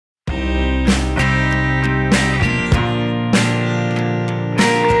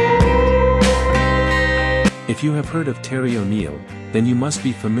If you have heard of Terry O'Neill, then you must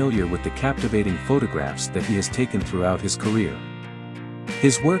be familiar with the captivating photographs that he has taken throughout his career.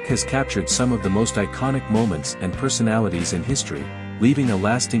 His work has captured some of the most iconic moments and personalities in history, leaving a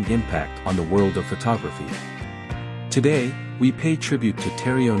lasting impact on the world of photography. Today, we pay tribute to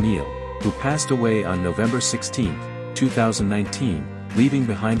Terry O'Neill, who passed away on November 16, 2019, leaving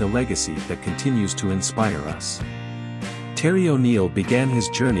behind a legacy that continues to inspire us. Terry O'Neill began his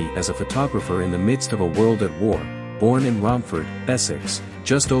journey as a photographer in the midst of a world at war, born in Romford, Essex,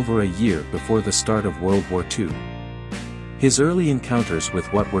 just over a year before the start of World War II. His early encounters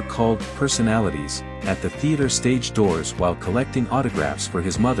with what were called personalities at the theater stage doors while collecting autographs for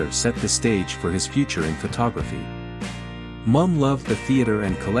his mother set the stage for his future in photography. Mum loved the theater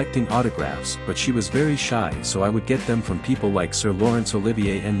and collecting autographs, but she was very shy, so I would get them from people like Sir Laurence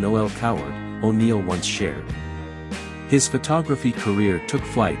Olivier and Noel Coward, O'Neill once shared. His photography career took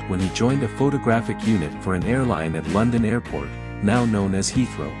flight when he joined a photographic unit for an airline at London Airport, now known as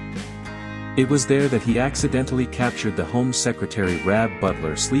Heathrow. It was there that he accidentally captured the Home Secretary Rab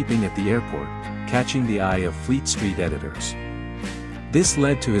Butler sleeping at the airport, catching the eye of Fleet Street editors. This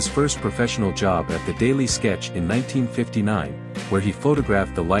led to his first professional job at the Daily Sketch in 1959, where he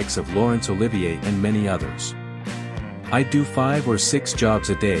photographed the likes of Laurence Olivier and many others. "I'd do 5 or 6 jobs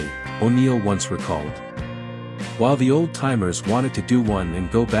a day," O'Neill once recalled. While the old-timers wanted to do one and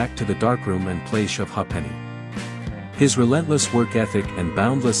go back to the darkroom and play shove-ha'penny. His relentless work ethic and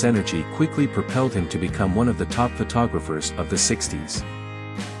boundless energy quickly propelled him to become one of the top photographers of the 60s.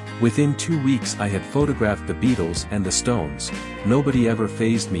 "Within 2 weeks I had photographed the Beatles and the Stones, nobody ever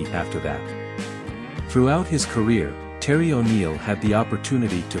fazed me after that." Throughout his career, Terry O'Neill had the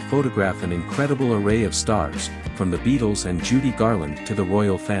opportunity to photograph an incredible array of stars, from the Beatles and Judy Garland to the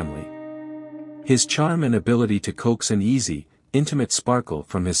royal family. His charm and ability to coax an easy, intimate sparkle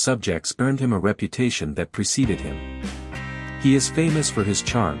from his subjects earned him a reputation that preceded him. He is famous for his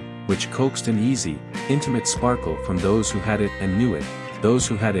charm, which coaxed an easy, intimate sparkle from those who had it and knew it, those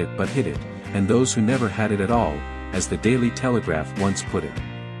who had it but hid it, and those who never had it at all, as the Daily Telegraph once put it.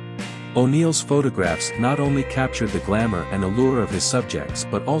 O'Neill's photographs not only captured the glamour and allure of his subjects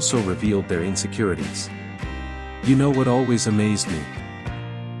but also revealed their insecurities. "You know what always amazed me?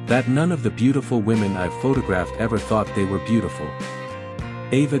 That none of the beautiful women I've photographed ever thought they were beautiful.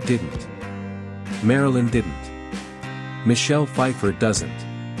 Ava didn't. Marilyn didn't. Michelle Pfeiffer doesn't.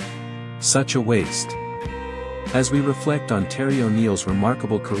 Such a waste." As we reflect on Terry O'Neill's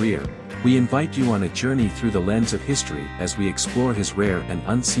remarkable career, we invite you on a journey through the lens of history as we explore his rare and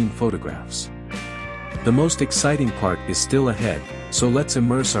unseen photographs. The most exciting part is still ahead, so let's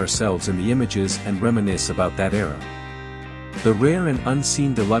immerse ourselves in the images and reminisce about that era. The rare and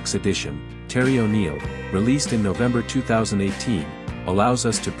unseen deluxe edition, Terry O'Neill, released in November 2018, allows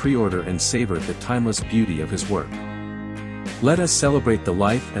us to pre-order and savor the timeless beauty of his work. Let us celebrate the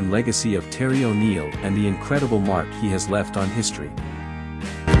life and legacy of Terry O'Neill and the incredible mark he has left on history.